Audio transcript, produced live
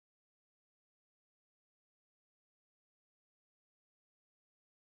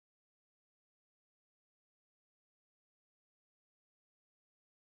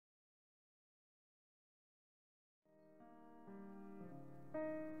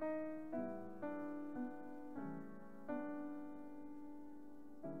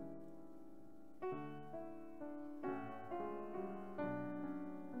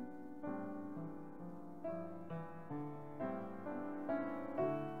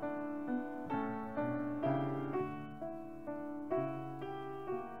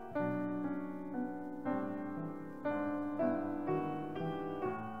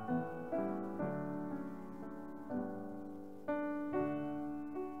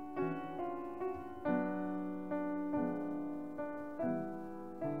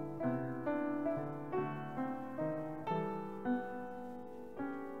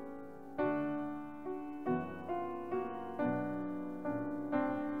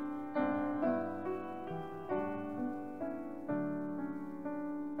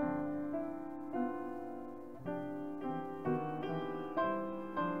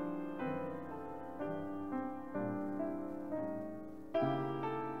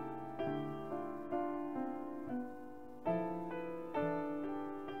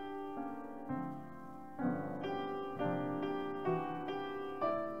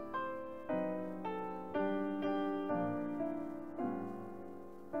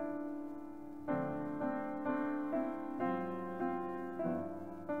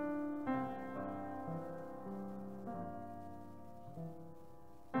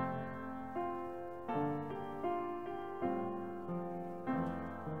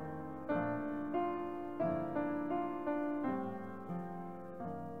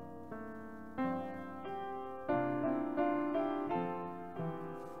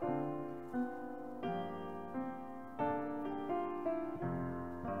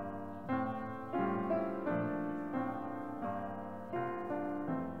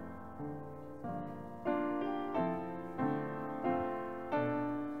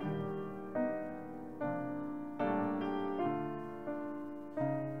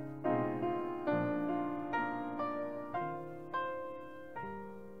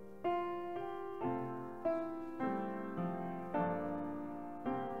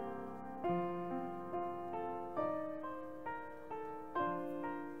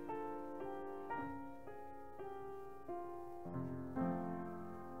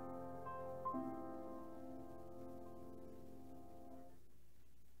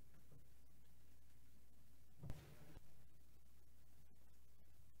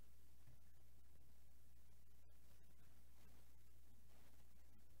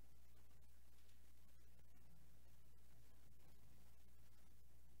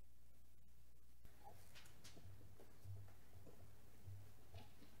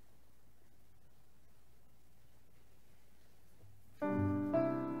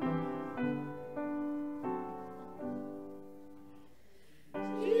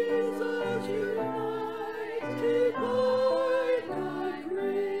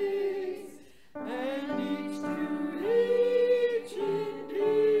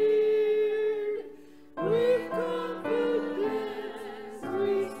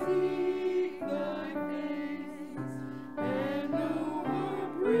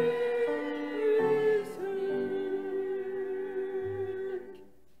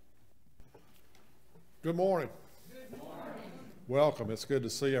Good morning. Good morning. Welcome. It's good to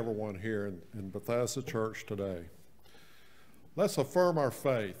see everyone here in Bethesda Church today. Let's affirm our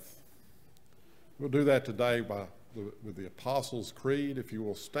faith. We'll do that today with the Apostles' Creed. If you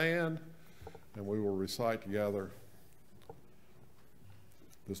will stand, and we will recite together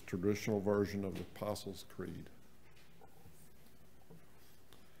this traditional version of the Apostles' Creed.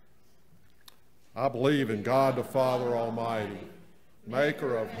 I believe in God the Father Almighty,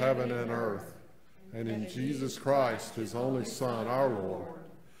 maker of heaven and earth, and in Jesus Christ, his only Son, our Lord,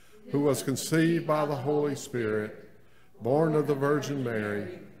 who was conceived by the Holy Spirit, born of the Virgin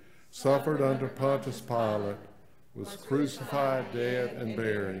Mary, suffered under Pontius Pilate, was crucified, dead, and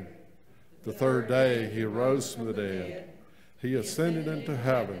buried. The third day he arose from the dead. He ascended into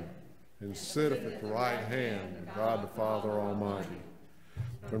heaven and sitteth at the right hand of God the Father Almighty.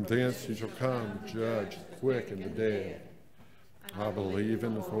 From thence he shall come to judge the quick and the dead. I believe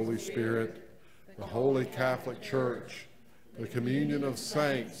in the Holy Spirit, the Holy Catholic Church, the communion of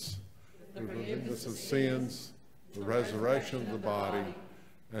saints, the forgiveness of sins, the resurrection of the body,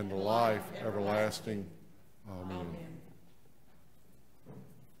 and the life everlasting. Amen.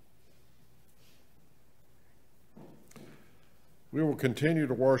 We will continue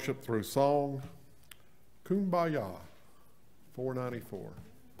to worship through song, Kumbaya, 494.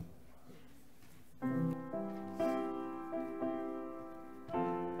 Kumbaya.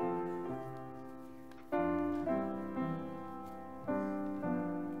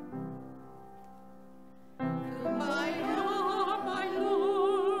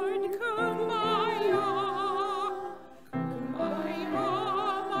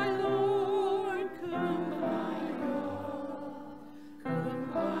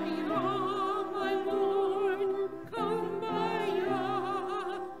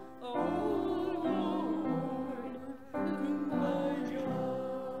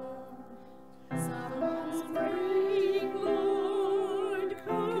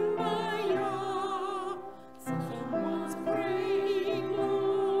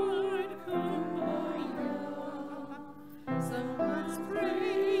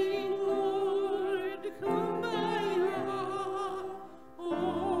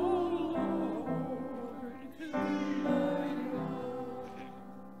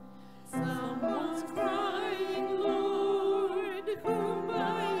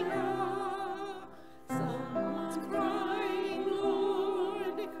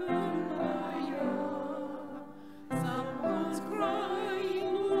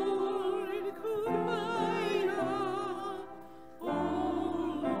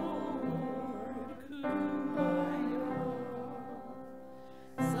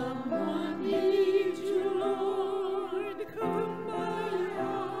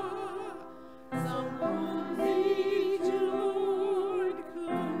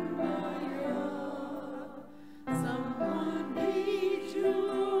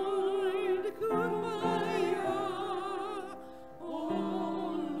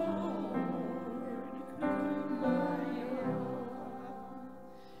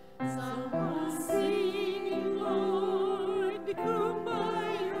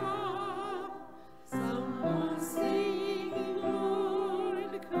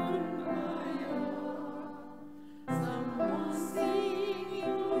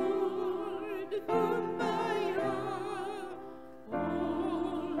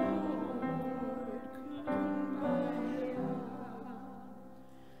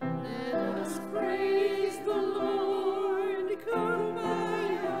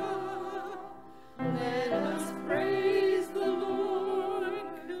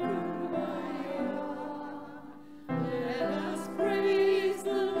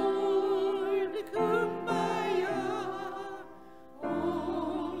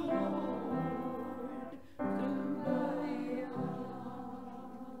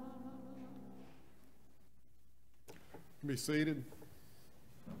 seated.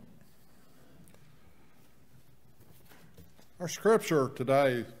 Our scripture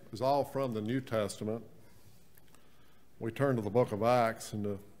today is all from the New Testament. We turn to the book of Acts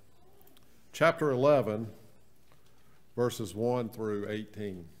and chapter 11, verses 1 through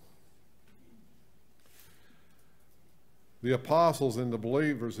 18. The apostles and the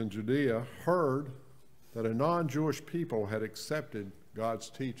believers in Judea heard that a non-Jewish people had accepted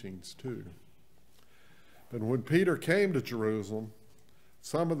God's teachings too. But when Peter came to Jerusalem,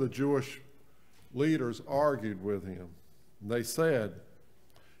 some of the Jewish leaders argued with him. They said,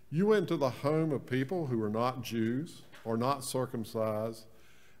 "You went to the home of people who are not Jews or not circumcised,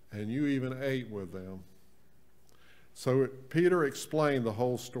 and you even ate with them." So Peter explained the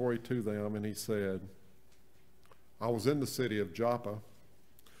whole story to them, and he said, "I was in the city of Joppa.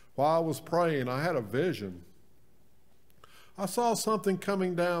 While I was praying, I had a vision. I saw something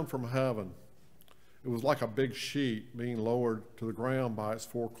coming down from heaven. It was like a big sheet being lowered to the ground by its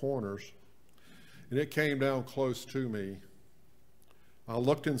four corners, and it came down close to me. I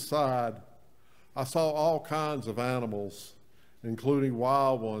looked inside. I saw all kinds of animals, including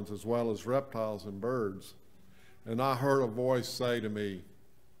wild ones as well as reptiles and birds. And I heard a voice say to me,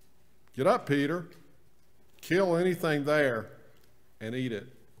 'Get up, Peter. Kill anything there and eat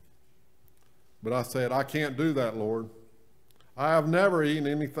it.' But I said, 'I can't do that, Lord. I have never eaten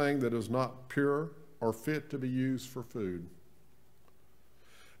anything that is not pure or fit to be used for food.'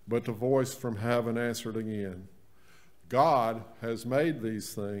 But the voice from heaven answered again, 'God has made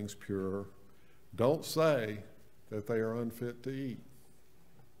these things pure. Don't say that they are unfit to eat.'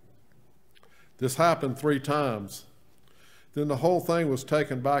 This happened 3 times. Then the whole thing was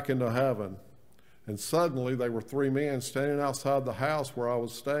taken back into heaven, and suddenly there were 3 men standing outside the house where I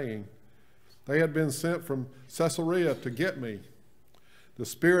was staying. They had been sent from Caesarea to get me. The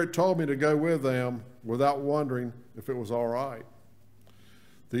Spirit told me to go with them without wondering if it was all right.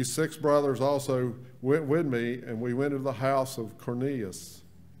 These 6 brothers also went with me, and we went to the house of Cornelius.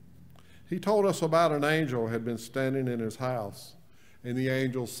 He told us about an angel had been standing in his house, and the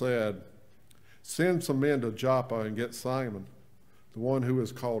angel said, 'Send some men to Joppa and get Simon, the one who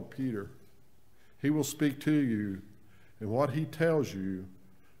is called Peter. He will speak to you, and what he tells you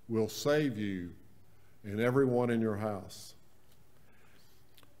will save you and everyone in your house.'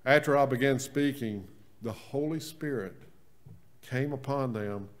 After I began speaking, the Holy Spirit came upon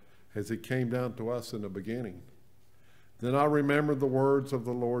them as he came down to us in the beginning. Then I remembered the words of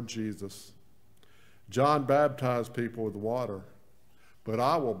the Lord Jesus. 'John baptized people with water, but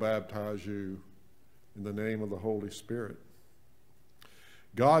I will baptize you in the name of the Holy Spirit.'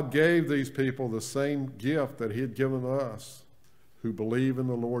 God gave these people the same gift that he had given us who believe in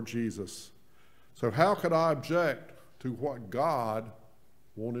the Lord Jesus. So how could I object to what God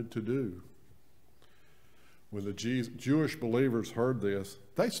wanted to do?" When the Jewish believers heard this,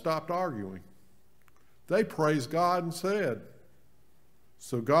 they stopped arguing. They praised God and said,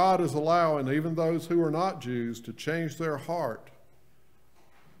 "So God is allowing even those who are not Jews to change their heart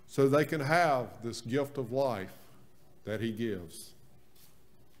so they can have this gift of life that he gives."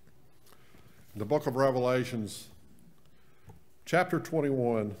 In the book of Revelations, chapter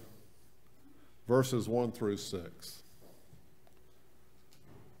 21, verses 1 through 6.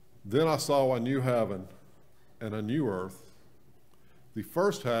 "Then I saw a new heaven and a new earth. The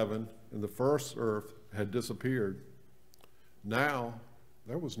first heaven and the first earth had disappeared. Now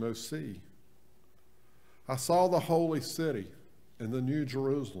there was no sea. I saw the holy city and the new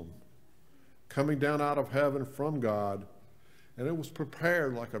Jerusalem coming down out of heaven from God, and it was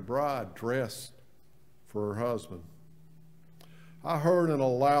prepared like a bride dressed for her husband. I heard in a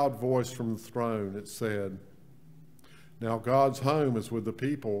loud voice from the throne, it said, 'Now God's home is with the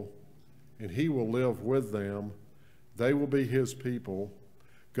people, and he will live with them. They will be his people.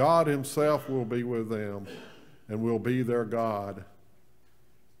 God himself will be with them and will be their God.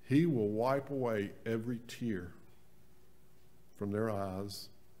 He will wipe away every tear from their eyes.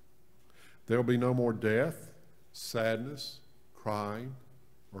 There will be no more death, sadness, crying,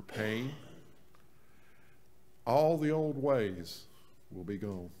 or pain. All the old ways will be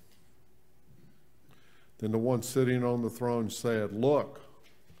gone.' Then the one sitting on the throne said, 'Look,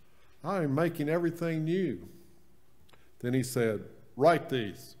 I am making everything new.' Then he said, 'Write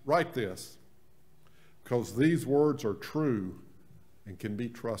this, because these words are true and can be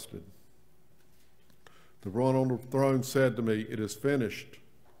trusted.' The one on the throne said to me, 'It is finished.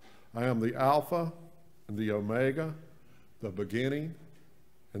 I am the Alpha and the Omega, the beginning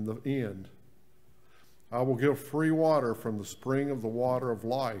and the end. I will give free water from the spring of the water of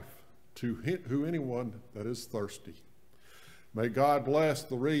life to anyone that is thirsty.' May God bless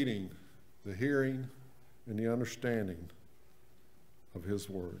the reading, the hearing, and the understanding of his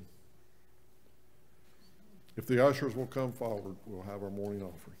word. If the ushers will come forward, we'll have our morning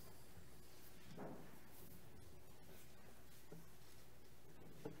offering.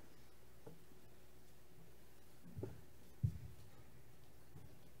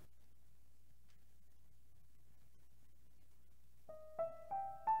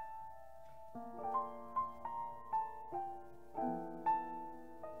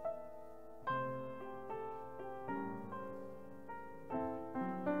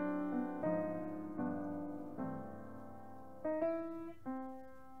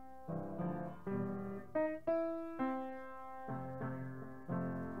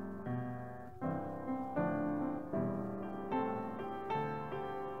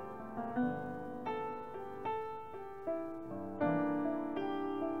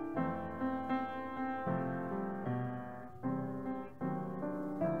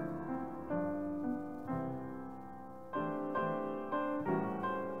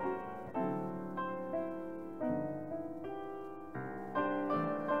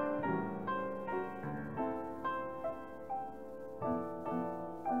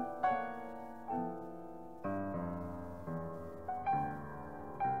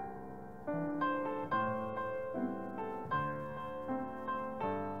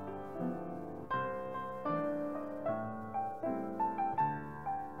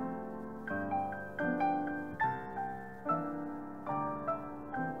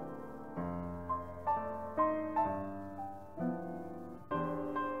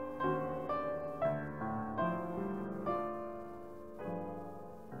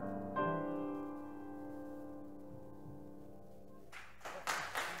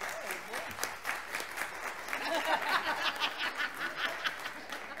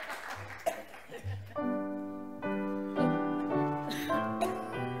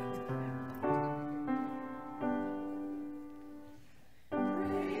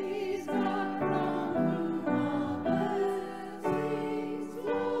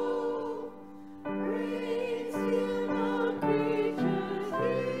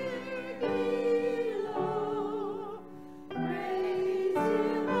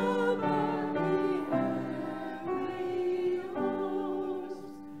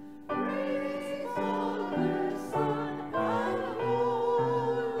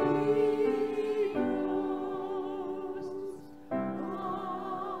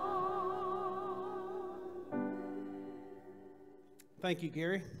 Thank you,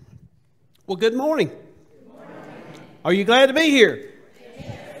 Gary. Well, good morning. Good morning. Are you glad to be here?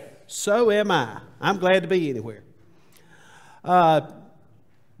 Yes. So am I. I'm glad to be anywhere.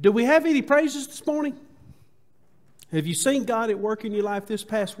 Do we have any praises this morning? Have you seen God at work in your life this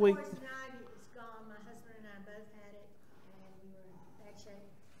past week? Tonight it was gone. My husband and I both had it, and we were in bad shape.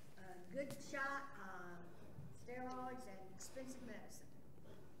 Good shot, steroids, and expensive medicine.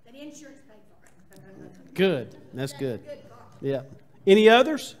 That insurance paid for it. Good. That's good. Good part. Yeah. Any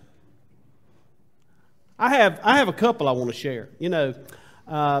others? I have a couple I want to share. You know,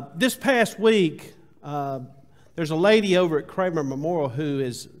 this past week, there's a lady over at Kramer Memorial who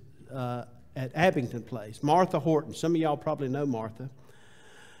is at Abington Place, Martha Horton. Some of y'all probably know Martha.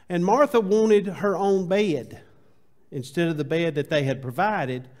 And Martha wanted her own bed instead of the bed that they had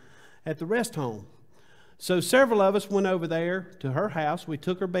provided at the rest home. So several of us went over there to her house. We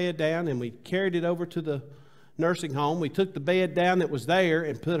took her bed down and we carried it over to the nursing home. We took the bed down that was there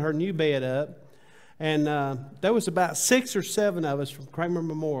and put her new bed up. And there was about 6 or 7 of us from Kramer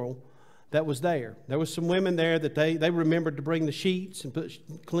Memorial that was there. There was some women there that they remembered to bring the sheets and put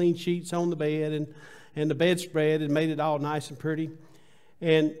clean sheets on the bed and the bedspread and made it all nice and pretty.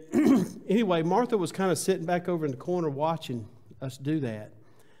 And anyway, Martha was kind of sitting back over in the corner watching us do that.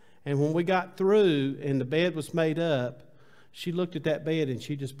 And when we got through and the bed was made up, she looked at that bed and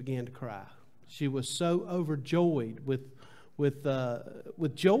she just began to cry. She was so overjoyed with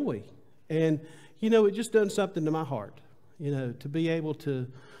joy. And, you know, it just done something to my heart, you know, to be able to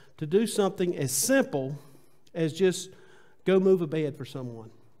do something as simple as just go move a bed for someone.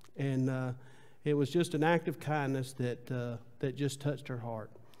 And it was just an act of kindness that just touched her heart.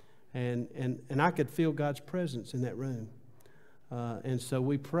 And I could feel God's presence in that room. And so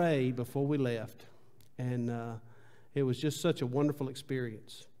we prayed before we left. And it was just such a wonderful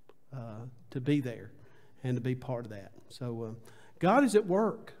experience to be there and to be part of that. So God is at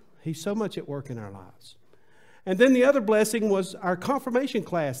work. He's so much at work in our lives. And then the other blessing was our confirmation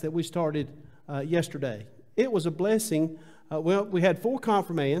class that we started yesterday. It was a blessing. Well, we had 4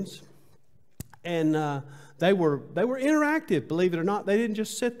 confirmands, and they were interactive, believe it or not. They didn't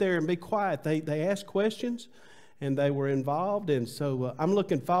just sit there and be quiet. They asked questions, and they were involved. And so I'm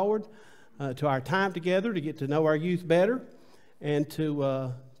looking forward to our time together to get to know our youth better. and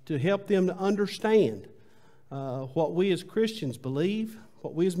to help them to understand what we as Christians believe,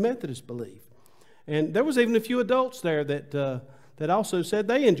 what we as Methodists believe. And there was even a few adults there that also said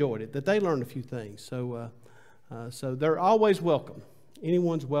they enjoyed it, that they learned a few things. So they're always welcome.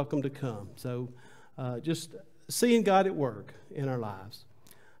 Anyone's welcome to come. So just seeing God at work in our lives.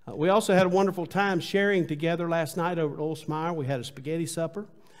 We also had a wonderful time sharing together last night over at Old Smire. We had a spaghetti supper.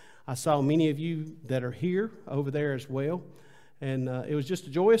 I saw many of you that are here over there as well. And it was just a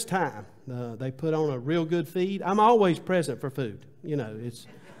joyous time. They put on a real good feed. I'm always present for food. You know,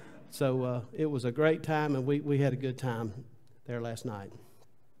 so it was a great time, and we had a good time there last night.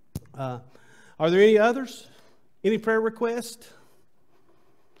 Are there any others? Any prayer requests?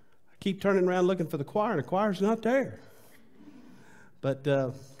 I keep turning around looking for the choir, and the choir's not there. But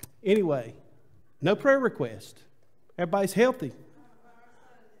anyway, no prayer request. Everybody's healthy.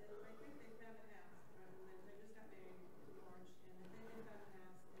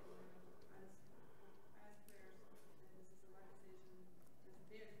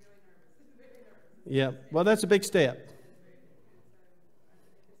 Yeah, well, that's a big step.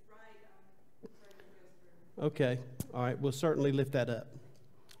 Okay, all right, we'll certainly lift that up.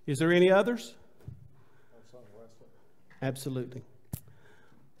 Is there any others? Absolutely.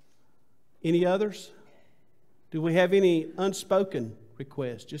 Any others? Do we have any unspoken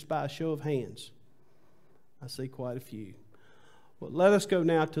requests, just by a show of hands? I see quite a few. Well, let us go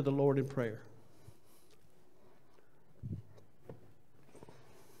now to the Lord in prayer.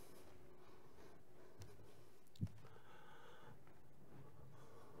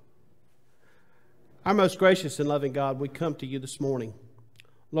 Our most gracious and loving God, we come to you this morning.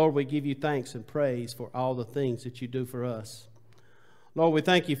 Lord, we give you thanks and praise for all the things that you do for us. Lord, we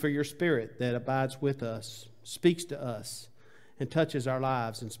thank you for your Spirit that abides with us, speaks to us, and touches our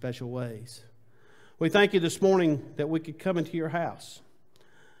lives in special ways. We thank you this morning that we could come into your house.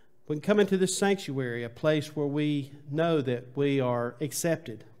 We can come into this sanctuary, a place where we know that we are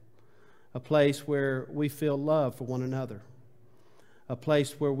accepted, a place where we feel love for one another, a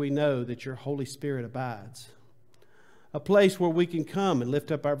place where we know that your Holy Spirit abides, a place where we can come and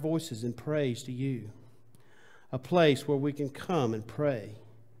lift up our voices in praise to you, a place where we can come and pray.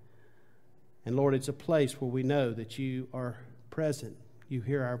 And Lord, it's a place where we know that you are present. You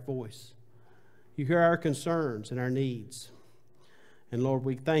hear our voice. You hear our concerns and our needs. And Lord,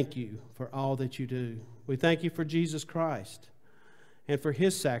 we thank you for all that you do. We thank you for Jesus Christ and for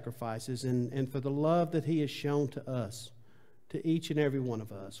his sacrifices and for the love that he has shown to us, to each and every one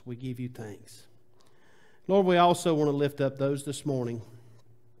of us. We give you thanks. Lord, we also want to lift up those this morning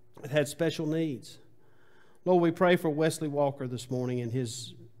that had special needs. Lord, we pray for Wesley Walker this morning and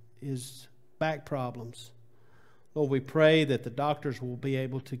his back problems. Lord, we pray that the doctors will be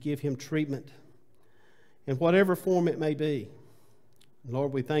able to give him treatment in whatever form it may be.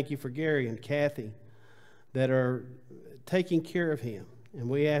 Lord, we thank you for Gary and Kathy that are taking care of him, and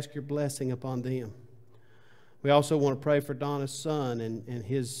we ask your blessing upon them. We also want to pray for Donna's son and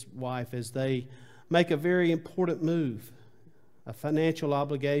his wife as they make a very important move, a financial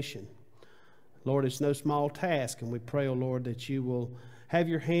obligation. Lord, it's no small task, and we pray, oh Lord, that you will have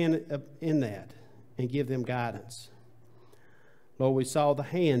your hand in that and give them guidance. Lord, we saw the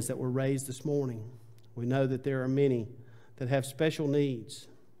hands that were raised this morning. We know that there are many that have special needs.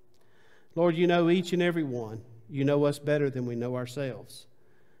 Lord, you know each and every one. You know us better than we know ourselves.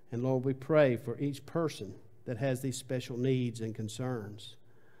 And Lord, we pray for each person that has these special needs and concerns.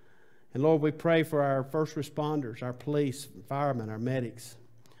 And Lord, we pray for our first responders, our police, firemen, our medics,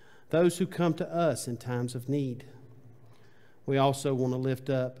 those who come to us in times of need. We also want to lift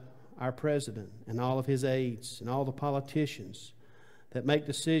up our president and all of his aides and all the politicians that make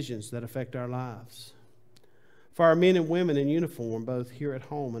decisions that affect our lives. For our men and women in uniform, both here at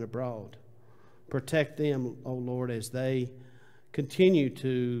home and abroad, protect them, O Lord, as they continue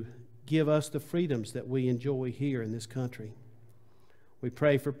to give us the freedoms that we enjoy here in this country. We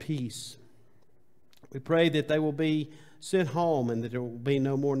pray for peace. We pray that they will be sent home and that there will be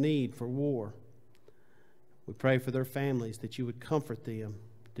no more need for war. We pray for their families, that you would comfort them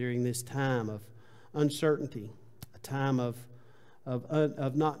during this time of uncertainty, a time of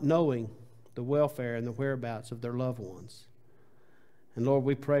not knowing the welfare and the whereabouts of their loved ones. And Lord,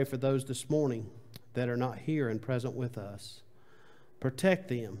 we pray for those this morning that are not here and present with us. Protect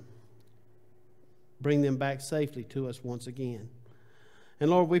them. Bring them back safely to us once again. And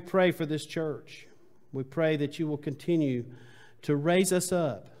Lord, we pray for this church. We pray that you will continue to raise us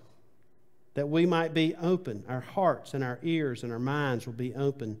up, that we might be open, our hearts and our ears and our minds will be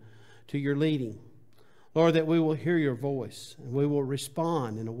open to your leading. Lord, that we will hear your voice and we will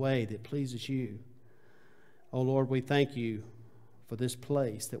respond in a way that pleases you. Oh Lord, we thank you for this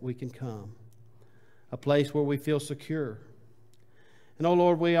place that we can come, a place where we feel secure. And, oh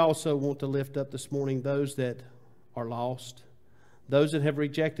Lord, we also want to lift up this morning those that are lost, those that have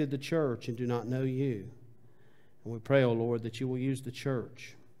rejected the church and do not know you. And we pray, oh Lord, that you will use the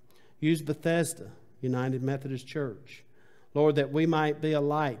church. Use Bethesda, United Methodist Church. Lord, that we might be a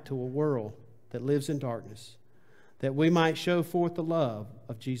light to a world that lives in darkness, that we might show forth the love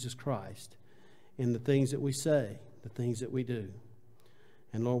of Jesus Christ in the things that we say, the things that we do.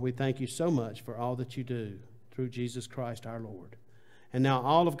 And Lord, we thank you so much for all that you do through Jesus Christ our Lord. And now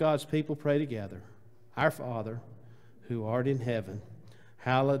all of God's people pray together. Our Father, who art in heaven,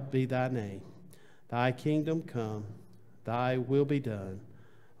 hallowed be thy name. Thy kingdom come, thy will be done,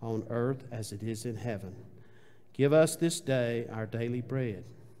 on earth as it is in heaven. Give us this day our daily bread,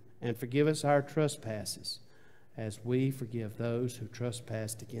 and forgive us our trespasses, as we forgive those who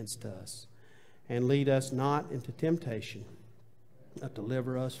trespass against us. And lead us not into temptation, but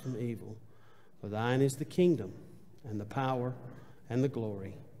deliver us from evil. For thine is the kingdom, and the power, and the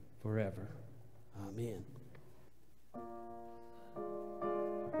glory, forever. Amen.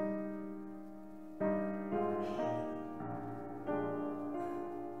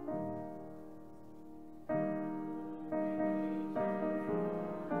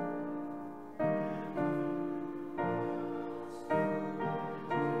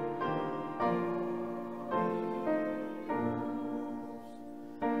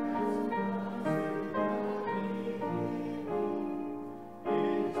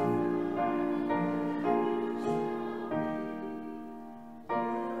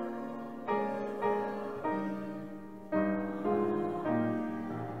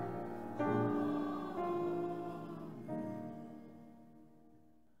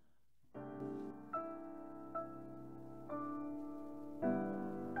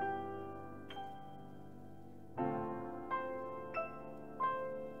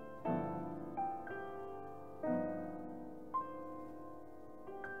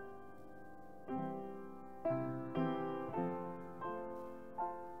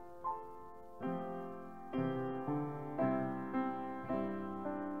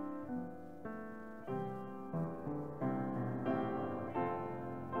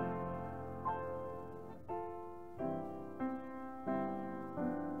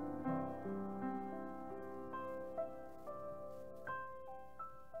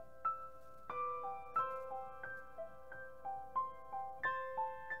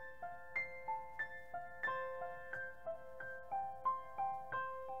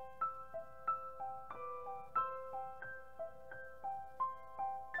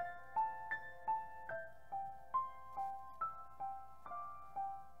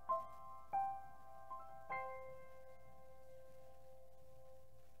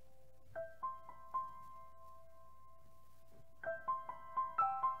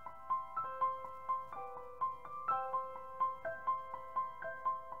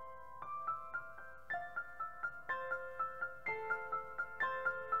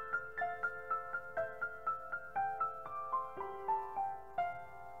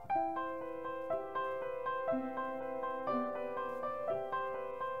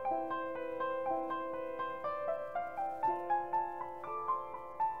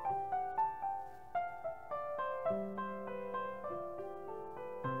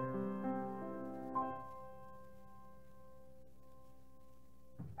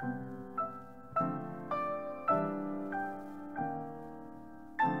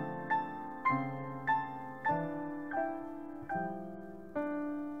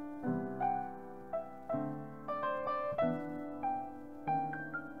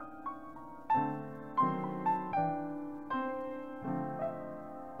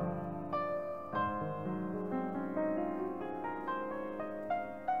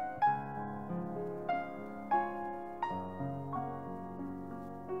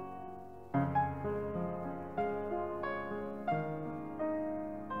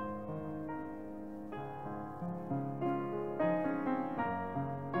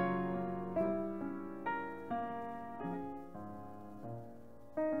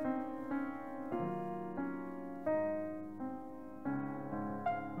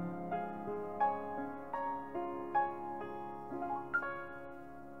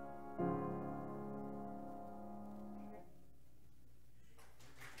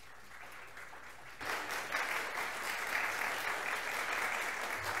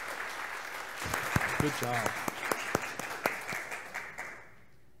 Good job.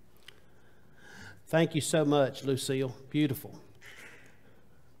 Thank you so much, Lucille. Beautiful.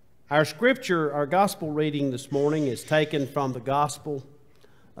 Our scripture, our gospel reading this morning is taken from the Gospel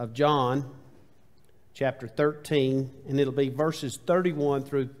of John, chapter 13, and it'll be verses 31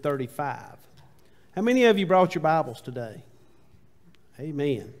 through 35. How many of you brought your Bibles today?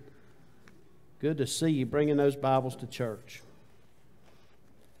 Amen. Good to see you bringing those Bibles to church.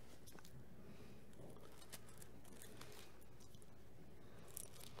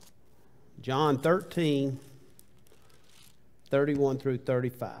 John 13, 31 through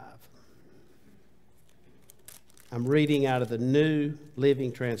 35. I'm reading out of the New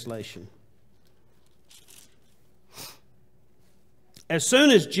Living Translation. As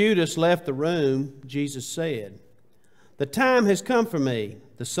soon as Judas left the room, Jesus said, "The time has come for me,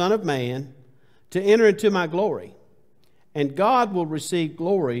 the Son of Man, to enter into my glory, and God will receive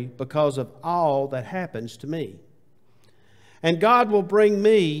glory because of all that happens to me. And God will bring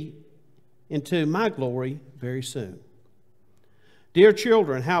me into my glory very soon. Dear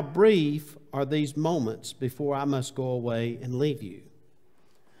children, how brief are these moments before I must go away and leave you.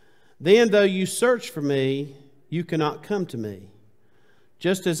 Then, though you search for me, you cannot come to me,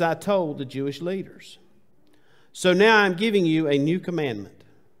 just as I told the Jewish leaders. So now I'm giving you a new commandment.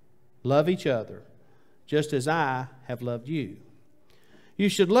 Love each other, just as I have loved you. You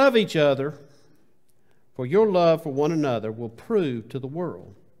should love each other, for your love for one another will prove to the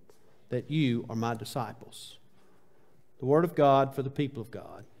world that you are my disciples." The word of God for the people of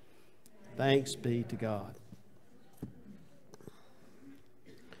God. Thanks be to God.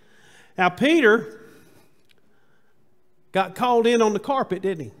 Now, Peter got called in on the carpet,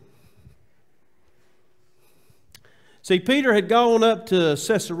 didn't he? See, Peter had gone up to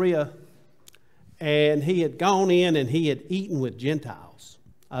Caesarea, and he had gone in and he had eaten with Gentiles.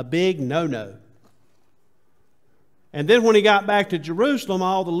 A big no-no. And then when he got back to Jerusalem,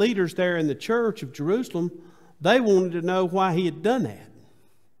 all the leaders there in the church of Jerusalem, they wanted to know why he had done that.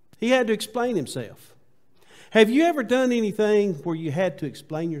 He had to explain himself. Have you ever done anything where you had to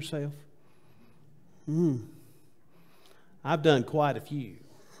explain yourself? I've done quite a few.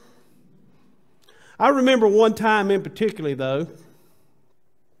 I remember one time in particular, though,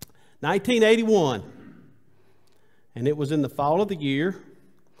 1981, and it was in the fall of the year.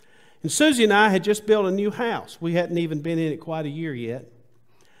 And Susie and I had just built a new house. We hadn't even been in it quite a year yet.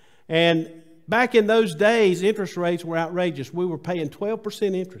 And back in those days, interest rates were outrageous. We were paying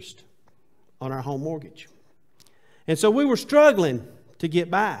 12% interest on our home mortgage. And so we were struggling to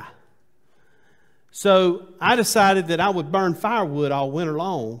get by. So I decided that I would burn firewood all winter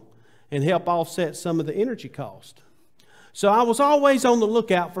long and help offset some of the energy cost. So I was always on the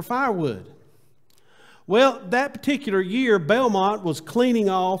lookout for firewood. Well, that particular year, Belmont was cleaning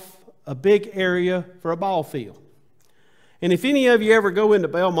off a big area for a ball field. And if any of you ever go into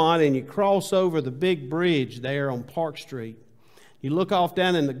Belmont and you cross over the big bridge there on Park Street, you look off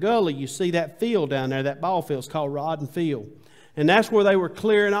down in the gully, you see that field down there, that ball field. It's called Rodden Field. And that's where they were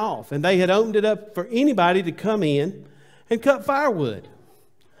clearing off. And they had opened it up for anybody to come in and cut firewood.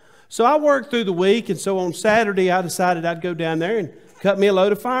 So I worked through the week, and so on Saturday I decided I'd go down there and cut me a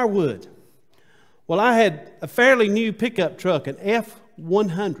load of firewood. Well, I had a fairly new pickup truck, an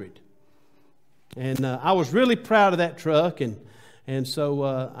F100. And I was really proud of that truck, and so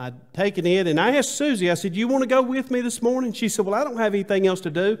I'd taken it, and I asked Susie, I said, "You want to go with me this morning?" She said, "Well, I don't have anything else to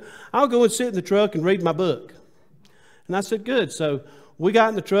do. I'll go and sit in the truck and read my book." And I said, "Good." So we got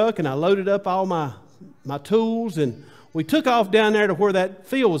in the truck, and I loaded up all my tools, and we took off down there to where that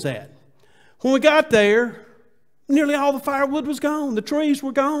field was at. When we got there, nearly all the firewood was gone. The trees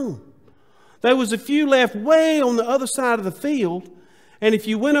were gone. There was a few left way on the other side of the field. And if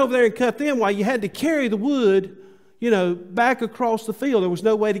you went over there and cut them, well, you had to carry the wood, back across the field. There was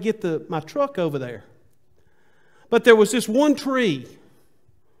no way to get my truck over there. But there was this one tree,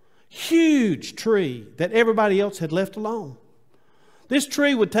 huge tree, that everybody else had left alone. This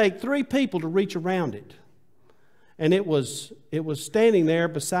tree would take 3 people to reach around it. And it was standing there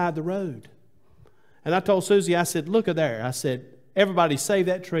beside the road. And I told Susie, I said, "Look at there." I said, "Everybody save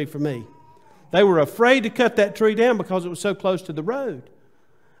that tree for me." They were afraid to cut that tree down because it was so close to the road.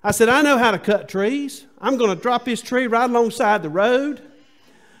 I said, "I know how to cut trees. I'm going to drop this tree right alongside the road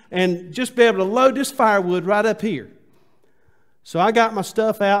and just be able to load this firewood right up here." So I got my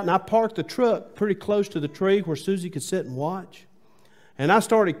stuff out and I parked the truck pretty close to the tree where Susie could sit and watch. And I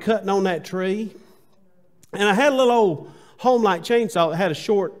started cutting on that tree. And I had a little old home-like chainsaw that had a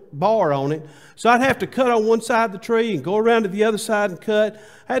short bar on it. So I'd have to cut on one side of the tree and go around to the other side and cut.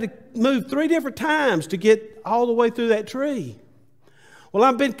 I had to move 3 different times to get all the way through that tree. Well,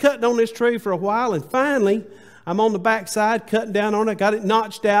 I've been cutting on this tree for a while, and finally, I'm on the back side cutting down on it. Got it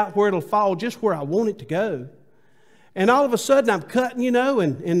notched out where it'll fall just where I want it to go. And all of a sudden, I'm cutting,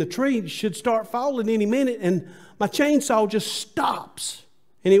 and the tree should start falling any minute, and my chainsaw just stops,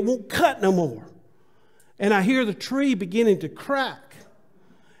 and it won't cut no more. and I hear the tree beginning to crack,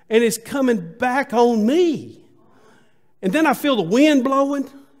 and it's coming back on me. And then I feel the wind blowing,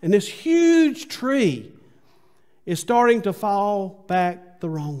 and this huge tree is starting to fall back the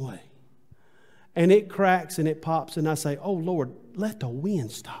wrong way. And it cracks and it pops, and I say, oh Lord, let the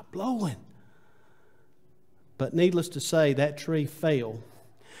wind stop blowing. But needless to say, that tree fell,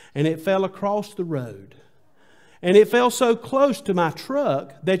 and it fell across the road. And it fell so close to my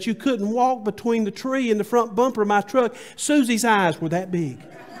truck that you couldn't walk between the tree and the front bumper of my truck. Susie's eyes were that big.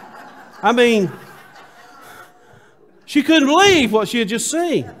 I mean, she couldn't believe what she had just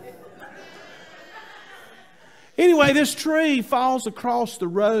seen. Anyway, this tree falls across the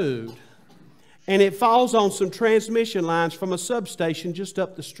road, and it falls on some transmission lines from a substation just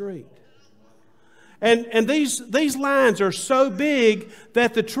up the street. And these lines are so big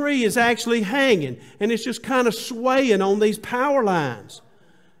that the tree is actually hanging, and it's just kind of swaying on these power lines.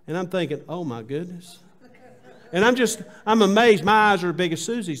 And I'm thinking, oh my goodness. And I'm amazed. My eyes are as big as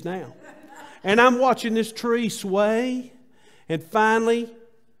Susie's now. And I'm watching this tree sway, and finally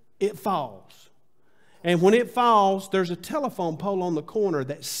it falls. And when it falls, there's a telephone pole on the corner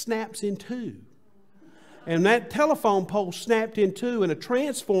that snaps in two. And that telephone pole snapped in two, and a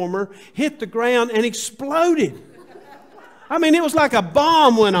transformer hit the ground and exploded. I mean, it was like a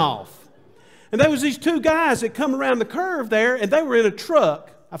bomb went off. And there was these two guys that come around the curve there, and they were in a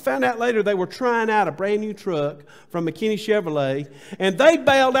truck. I found out later they were trying out a brand new truck from McKinney Chevrolet, and they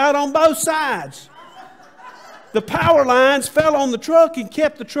bailed out on both sides. The power lines fell on the truck and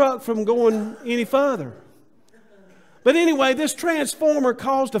kept the truck from going any further. But anyway, this transformer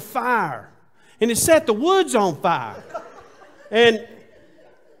caused a fire. And it set the woods on fire. And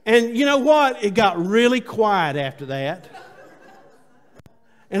you know what? It got really quiet after that.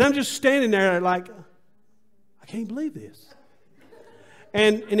 And I'm just standing there like, I can't believe this.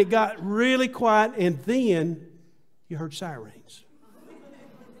 And it got really quiet, and then you heard sirens.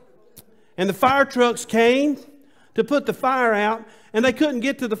 And the fire trucks came to put the fire out, and they couldn't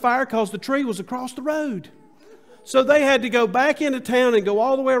get to the fire because the tree was across the road. So they had to go back into town and go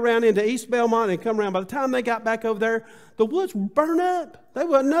all the way around into East Belmont and come around. By the time they got back over there, the woods were burned up. There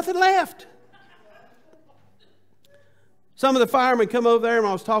wasn't nothing left. Some of the firemen come over there, and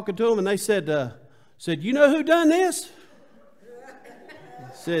I was talking to them, and they said, you know who done this?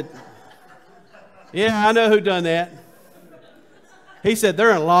 I said, yeah, I know who done that. He said, they're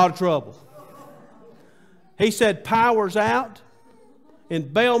in a lot of trouble. He said, power's out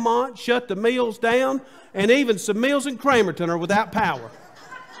in Belmont, shut the mills down, and even some mills in Cramerton are without power.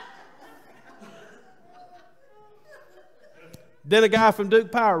 Then a guy from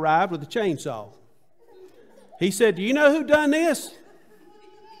Duke Power arrived with a chainsaw. He said, do you know who done this?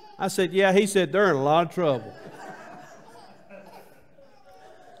 I said, yeah. He said, they're in a lot of trouble.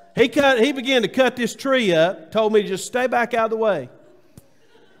 He began to cut this tree up, told me to just stay back out of the way.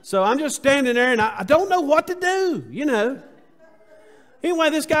 So I'm just standing there, and I don't know what to do, you know.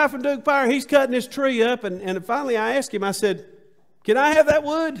 Anyway, this guy from Duke Power, he's cutting this tree up, and finally I asked him, I said, can I have that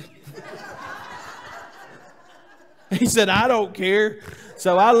wood? He said, I don't care.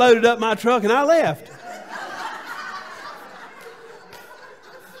 So I loaded up my truck and I left.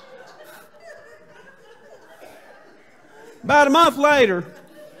 About a month later,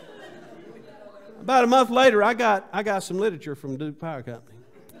 I got some literature from Duke Power Company.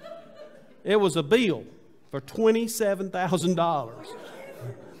 It was a bill for $27,000.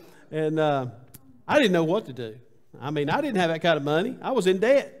 And I didn't know what to do. I mean, I didn't have that kind of money. I was in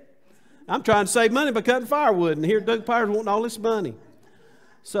debt. I'm trying to save money by cutting firewood, and here Duke Power's wanting all this money.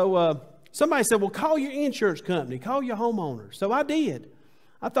 So somebody said, well, call your insurance company. Call your homeowner. So I did.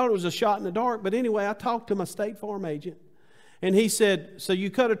 I thought it was a shot in the dark, but anyway, I talked to my State Farm agent, and he said, so you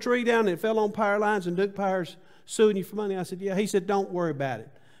cut a tree down and it fell on power lines and Duke Power's suing you for money? I said, yeah. He said, don't worry about it.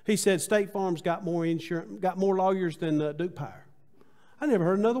 He said, State Farm's got more insurance, got more lawyers than Duke Power. I never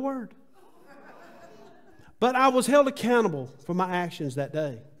heard another word. But I was held accountable for my actions that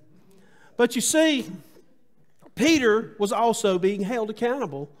day. But you see, Peter was also being held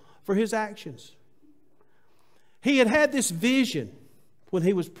accountable for his actions. He had had this vision when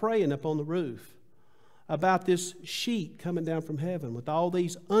he was praying up on the roof about this sheet coming down from heaven with all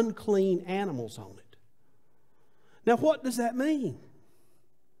these unclean animals on it. Now, what does that mean?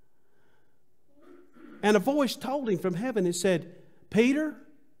 And a voice told him from heaven, it said, Peter,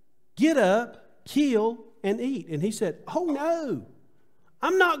 get up, kill, and eat. And he said, oh no,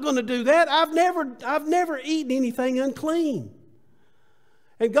 I'm not going to do that. I've never eaten anything unclean.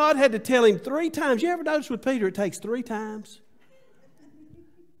 And God had to tell him 3 times. You ever notice with Peter it takes 3 times?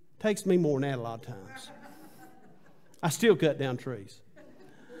 It takes me more than that a lot of times. I still cut down trees.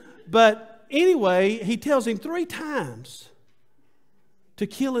 But anyway, he tells him 3 times to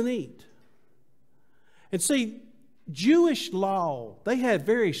kill and eat. And see, Jewish law, they had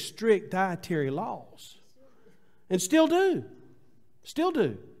very strict dietary laws. And still do. Still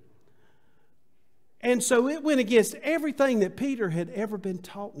do. And so it went against everything that Peter had ever been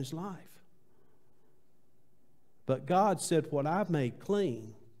taught in his life. But God said, what I've made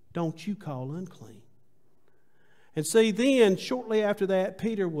clean, don't you call unclean. And see, then, shortly after that,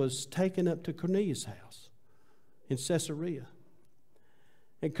 Peter was taken up to Cornelius' house in Caesarea.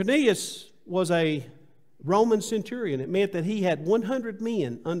 And Cornelius was a Roman centurion. It meant that he had 100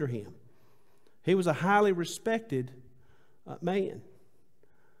 men under him. He was a highly respected man.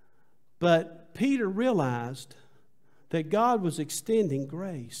 But Peter realized that God was extending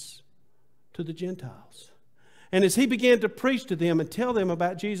grace to the Gentiles. And as he began to preach to them and tell them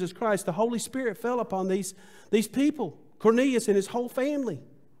about Jesus Christ, the Holy Spirit fell upon these people, Cornelius and his whole family.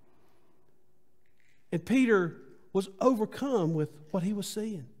 And Peter was overcome with what he was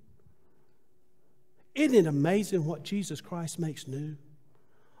seeing. Isn't it amazing what Jesus Christ makes new?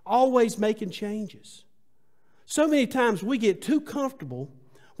 Always making changes. So many times we get too comfortable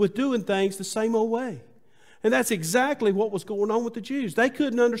with doing things the same old way. And that's exactly what was going on with the Jews. They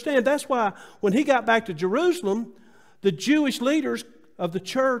couldn't understand. That's why when he got back to Jerusalem, the Jewish leaders of the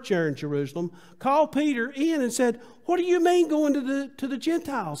church there in Jerusalem called Peter in and said, what do you mean going to the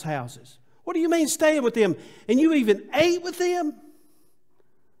Gentiles' houses? What do you mean staying with them? And you even ate with them?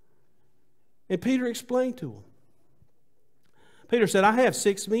 And Peter explained to them. Peter said, I have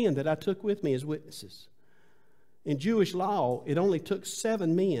 6 men that I took with me as witnesses. In Jewish law, it only took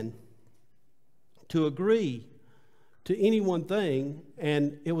 7 men to agree to any one thing,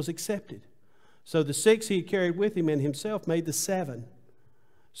 and it was accepted. So the 6 he had carried with him and himself made the 7.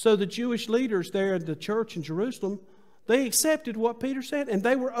 So the Jewish leaders there at the church in Jerusalem, they accepted what Peter said, and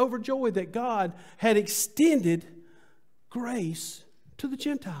they were overjoyed that God had extended grace to the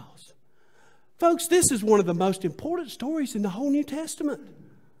Gentiles. Folks, this is one of the most important stories in the whole New Testament.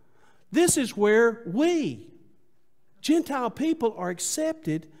 This is where we, Gentile people, are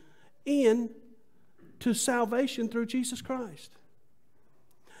accepted into salvation through Jesus Christ.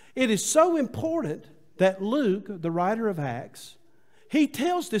 It is so important that Luke, the writer of Acts, he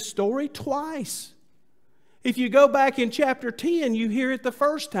tells this story twice. If you go back in chapter 10, you hear it the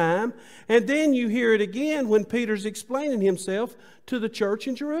first time, and then you hear it again when Peter's explaining himself to the church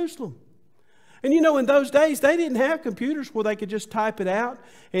in Jerusalem. And you know, in those days, they didn't have computers where they could just type it out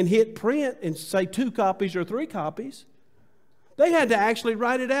and hit print and say 2 copies or 3 copies. They had to actually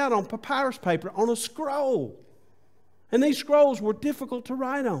write it out on papyrus paper, on a scroll. And these scrolls were difficult to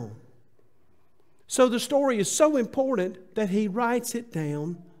write on. So the story is so important that he writes it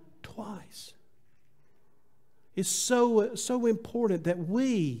down twice. It's so important that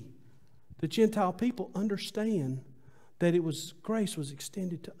we, the Gentile people, understand that grace was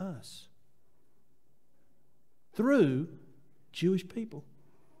extended to us through Jewish people,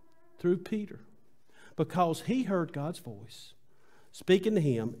 through Peter, because he heard God's voice speaking to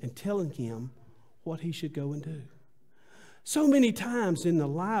him and telling him what he should go and do. So many times in the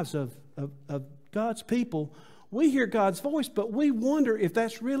lives of God's people, we hear God's voice, but we wonder if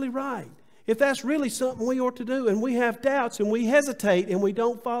that's really right, if that's really something we ought to do, and we have doubts and we hesitate and we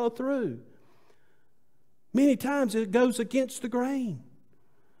don't follow through. Many times it goes against the grain.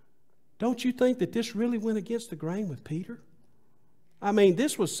 Don't you think that this really went against the grain with Peter? I mean,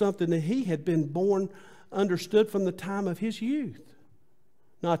 this was something that he had been understood from the time of his youth,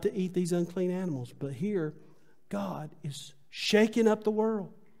 not to eat these unclean animals. But here, God is shaking up the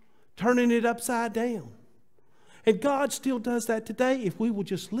world, turning it upside down. And God still does that today if we will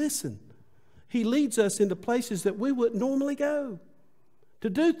just listen. He leads us into places that we wouldn't normally go, to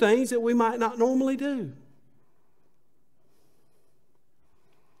do things that we might not normally do.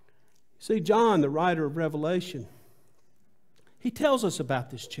 See, John, the writer of Revelation, he tells us about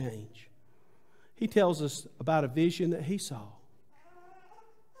this change. He tells us about a vision that he saw,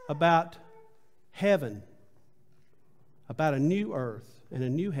 about heaven, about a new earth and a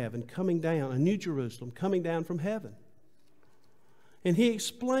new heaven coming down, a new Jerusalem coming down from heaven. And he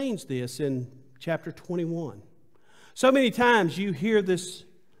explains this in chapter 21. So many times you hear these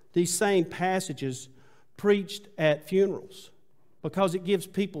same passages preached at funerals, because it gives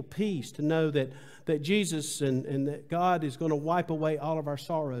people peace to know that Jesus and that God is going to wipe away all of our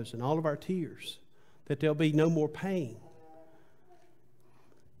sorrows and all of our tears, that there'll be no more pain.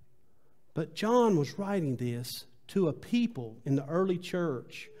 But John was writing this to a people in the early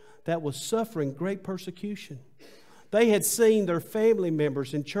church that was suffering great persecution. They had seen their family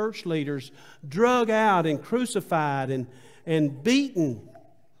members and church leaders drug out and crucified and beaten,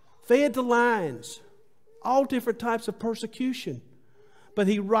 fed to lions, all different types of persecution. But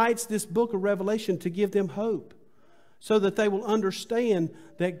he writes this book of Revelation to give them hope, so that they will understand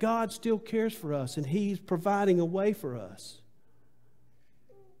that God still cares for us and He's providing a way for us.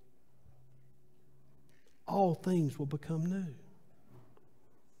 All things will become new.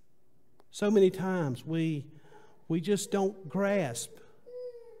 So many times we just don't grasp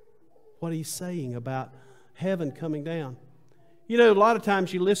what He's saying about heaven coming down. You know, a lot of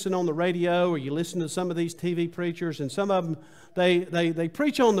times you listen on the radio or you listen to some of these TV preachers, and some of them, they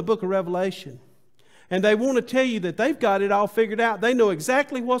preach on the book of Revelation. And they want to tell you that they've got it all figured out. They know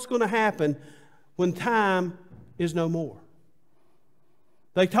exactly what's going to happen when time is no more.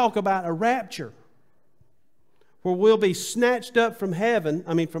 They talk about a rapture, where we'll be snatched up from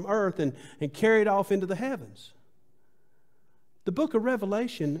from earth and carried off into the heavens. The book of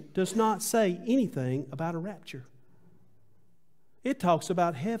Revelation does not say anything about a rapture. It talks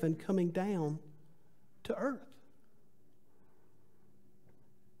about heaven coming down to earth.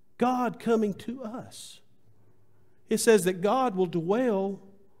 God coming to us. It says that God will dwell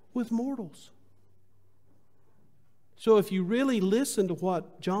with mortals. So if you really listen to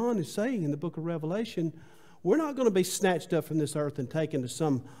what John is saying in the book of Revelation, we're not going to be snatched up from this earth and taken to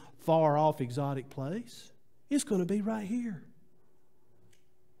some far-off exotic place. It's going to be right here.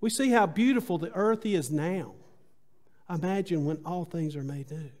 We see how beautiful the earth is now. Imagine when all things are made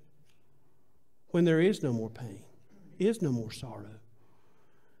new. When there is no more pain, is no more sorrow.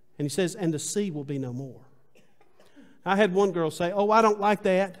 And he says, and the sea will be no more. I had one girl say, oh, I don't like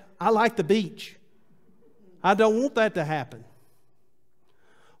that. I like the beach. I don't want that to happen.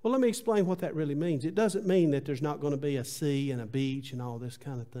 Well, let me explain what that really means. It doesn't mean that there's not going to be a sea and a beach and all this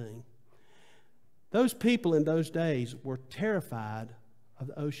kind of thing. Those people in those days were terrified of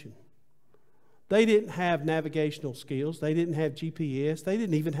the ocean. They didn't have navigational skills. They didn't have GPS. They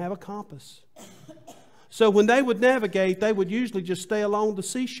didn't even have a compass. So when they would navigate, they would usually just stay along the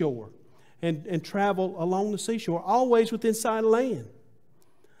seashore and travel along the seashore, always within sight of land.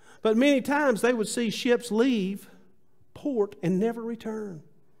 But many times they would see ships leave port and never return.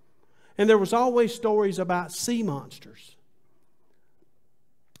 And there was always stories about sea monsters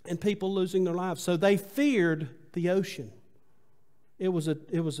and people losing their lives. So they feared the ocean. It was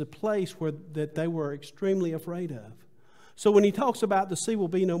a place that they were extremely afraid of. So when he talks about the sea will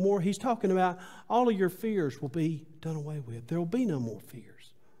be no more, he's talking about all of your fears will be done away with. There will be no more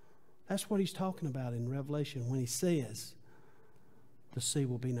fears. That's what he's talking about in Revelation when he says the sea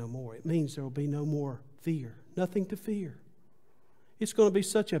will be no more. It means there will be no more fear, nothing to fear. It's going to be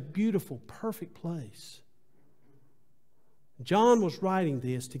such a beautiful, perfect place. John was writing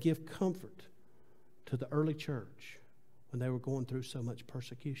this to give comfort to the early church when they were going through so much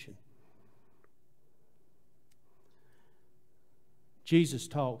persecution. Jesus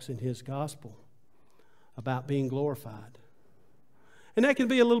talks in his gospel about being glorified. And that can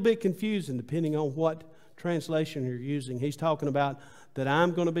be a little bit confusing depending on what translation you're using. He's talking about that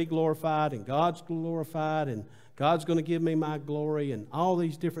I'm going to be glorified and God's glorified and God's going to give me my glory and all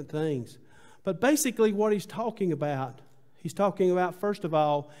these different things. But basically what he's talking about, first of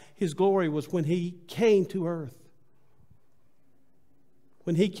all, his glory was when he came to earth.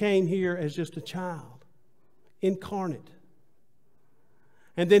 When he came here as just a child, incarnate.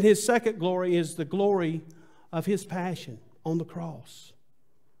 And then his second glory is the glory of his passion on the cross.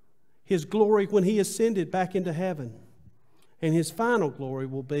 His glory when he ascended back into heaven. And his final glory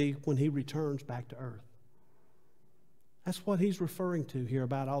will be when he returns back to earth. That's what he's referring to here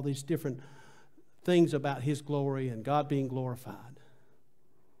about all these different things about his glory and God being glorified.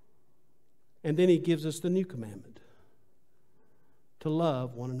 And then he gives us the new commandment, to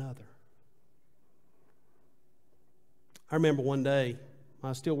love one another. I remember one day, I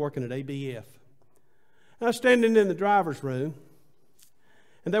was still working at ABF. I was standing in the driver's room,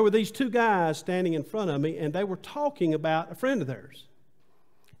 and there were these two guys standing in front of me, and they were talking about a friend of theirs.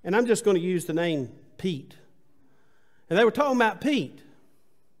 And I'm just going to use the name Pete. And they were talking about Pete.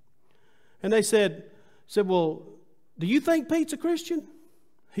 And they said, well, do you think Pete's a Christian?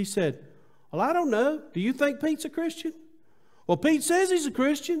 He said, well, I don't know. Do you think Pete's a Christian? Well, Pete says he's a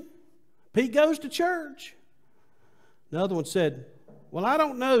Christian. Pete goes to church. The other one said, well, I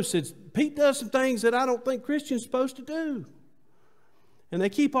don't know. Said, Pete does some things that I don't think Christians are supposed to do. And they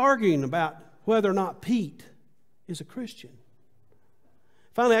keep arguing about whether or not Pete is a Christian.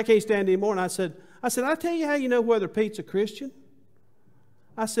 Finally, I can't stand anymore, and I said, I tell you how you know whether Pete's a Christian.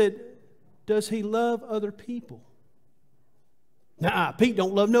 I said, does he love other people? Nah, Pete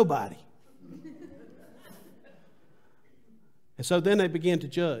don't love nobody. And so then they began to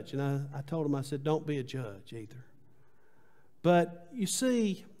judge. And I told them, I said, don't be a judge either. But you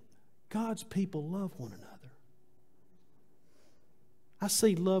see, God's people love one another. I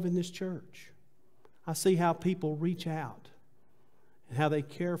see love in this church. I see how people reach out and how they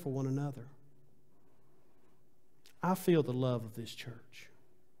care for one another. I feel the love of this church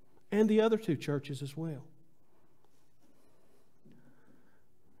and the other two churches as well.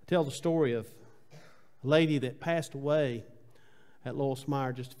 I tell the story of a lady that passed away at Lois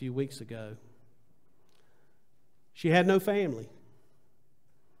Meyer just a few weeks ago. She had no family.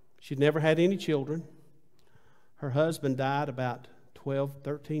 She'd never had any children. Her husband died about 12,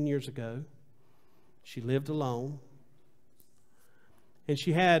 13 years ago. She lived alone. And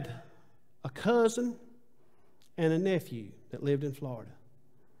she had a cousin and a nephew that lived in Florida.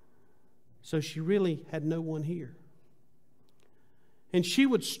 So she really had no one here. And she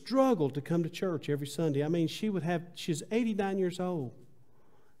would struggle to come to church every Sunday. I mean, she's 89 years old.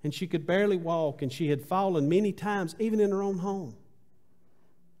 And she could barely walk, and she had fallen many times, even in her own home.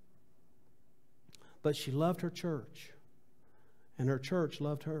 But she loved her church, and her church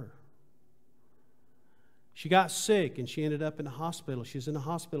loved her. She got sick, and she ended up in the hospital. She was in the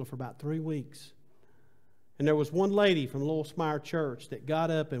hospital for about 3 weeks. And there was one lady from Lois Meyer Church that got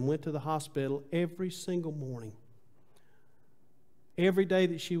up and went to the hospital every single morning. Every day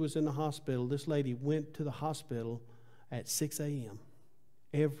that she was in the hospital, this lady went to the hospital at 6 a.m.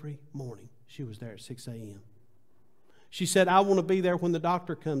 Every morning she was there at 6 a.m. She said, I want to be there when the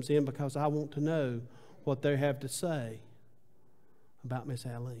doctor comes in because I want to know what they have to say about Miss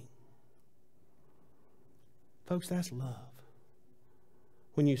Eileen. Folks, that's love.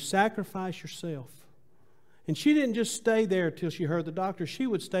 When you sacrifice yourself. And she didn't just stay there till she heard the doctor. She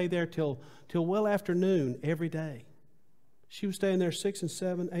would stay there till well after noon every day. She was staying there 6 and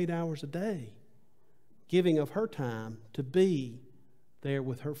 7, 8 hours a day, giving of her time to be there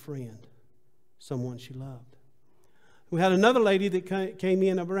with her friend, someone she loved. We had another lady that came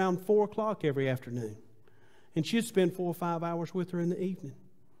in around 4 o'clock every afternoon, and she'd spend 4 or 5 hours with her in the evening.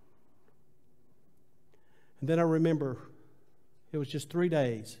 And then I remember it was just 3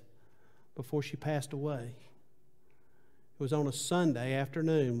 days before she passed away. It was on a Sunday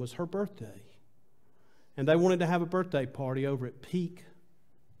afternoon, was her birthday. And they wanted to have a birthday party over at Peak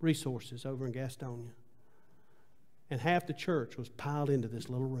Resources over in Gastonia. And half the church was piled into this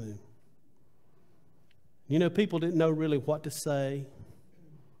little room. You know, people didn't know really what to say.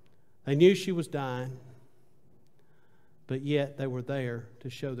 They knew she was dying. But yet they were there to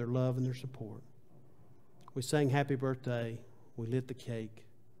show their love and their support. We sang happy birthday. We lit the cake.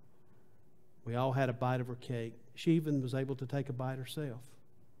 We all had a bite of her cake. She even was able to take a bite herself.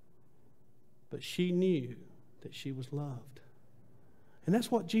 But she knew that she was loved. And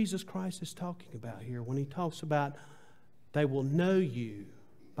that's what Jesus Christ is talking about here when he talks about they will know you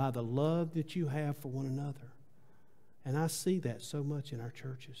by the love that you have for one another. And I see that so much in our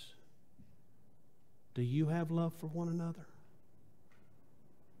churches. Do you have love for one another?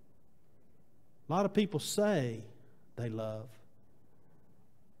 A lot of people say they love,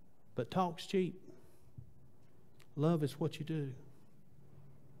 but talk's cheap. Love is what you do.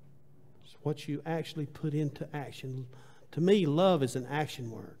 It's what you actually put into action. To me, love is an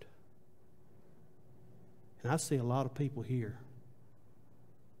action word. And I see a lot of people here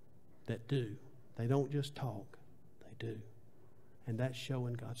that do. They don't just talk, they do. And that's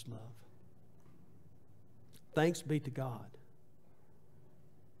showing God's love. Thanks be to God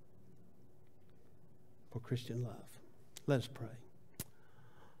for Christian love. Let us pray.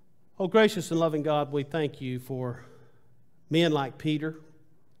 Oh, gracious and loving God, we thank you for men like Peter,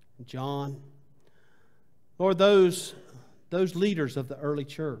 John, Lord, those leaders of the early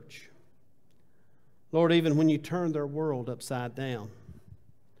church. Lord, even when you turned their world upside down,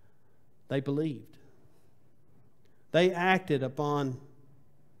 they believed. They acted upon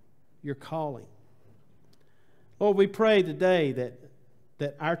your calling. Lord, we pray today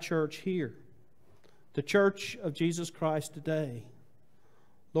that our church here, the Church of Jesus Christ today,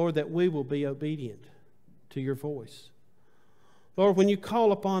 Lord, that we will be obedient to your voice. Lord, when you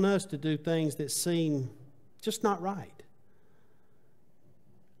call upon us to do things that seem just not right,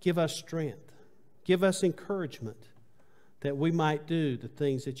 give us strength. Give us encouragement that we might do the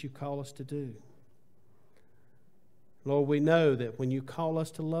things that you call us to do. Lord, we know that when you call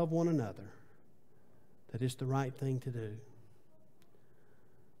us to love one another, that it's the right thing to do.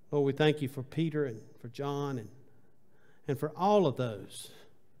 Lord, we thank you for Peter and for John and for all of those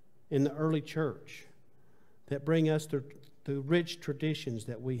in the early church that bring us the rich traditions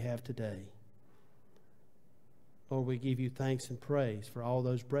that we have today. Lord, we give you thanks and praise for all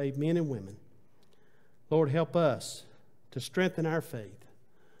those brave men and women. Lord, help us to strengthen our faith,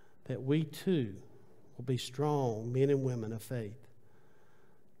 that we too will be strong men and women of faith.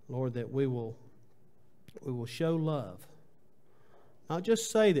 Lord, that we will show love. Not just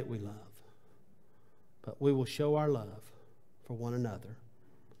say that we love, but we will show our love for one another.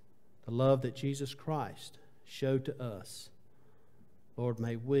 The love that Jesus Christ showed to us. Lord,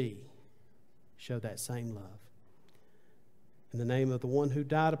 may we show that same love. In the name of the one who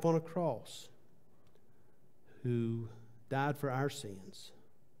died upon a cross, who died for our sins,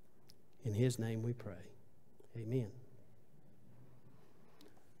 in his name we pray. Amen.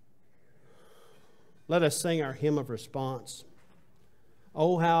 Let us sing our hymn of response.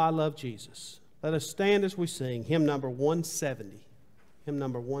 Oh, how I love Jesus. Let us stand as we sing hymn number 170. Hymn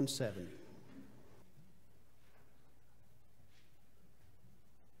number 170.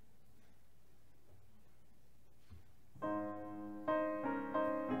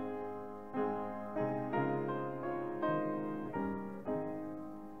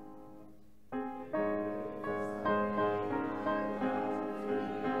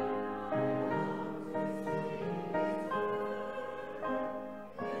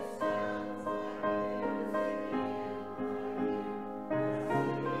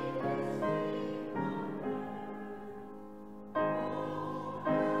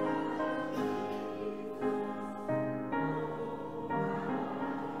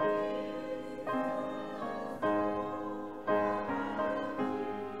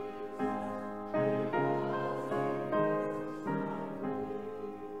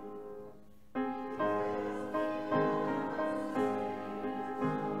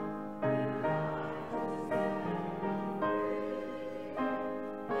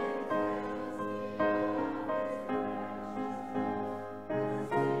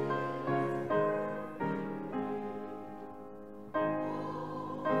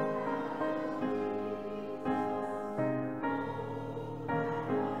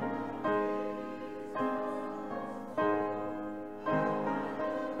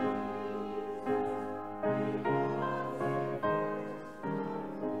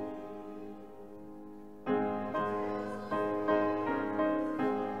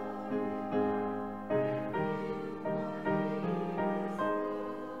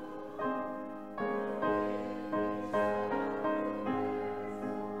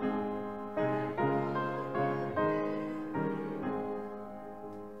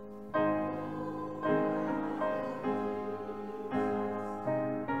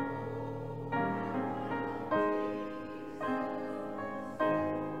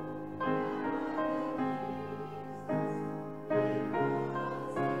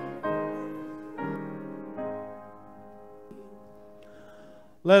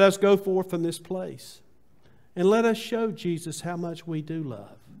 Let us go forth from this place and let us show Jesus how much we do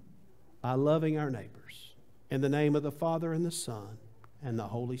love by loving our neighbors. In the name of the Father and the Son and the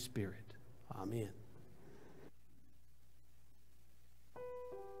Holy Spirit. Amen.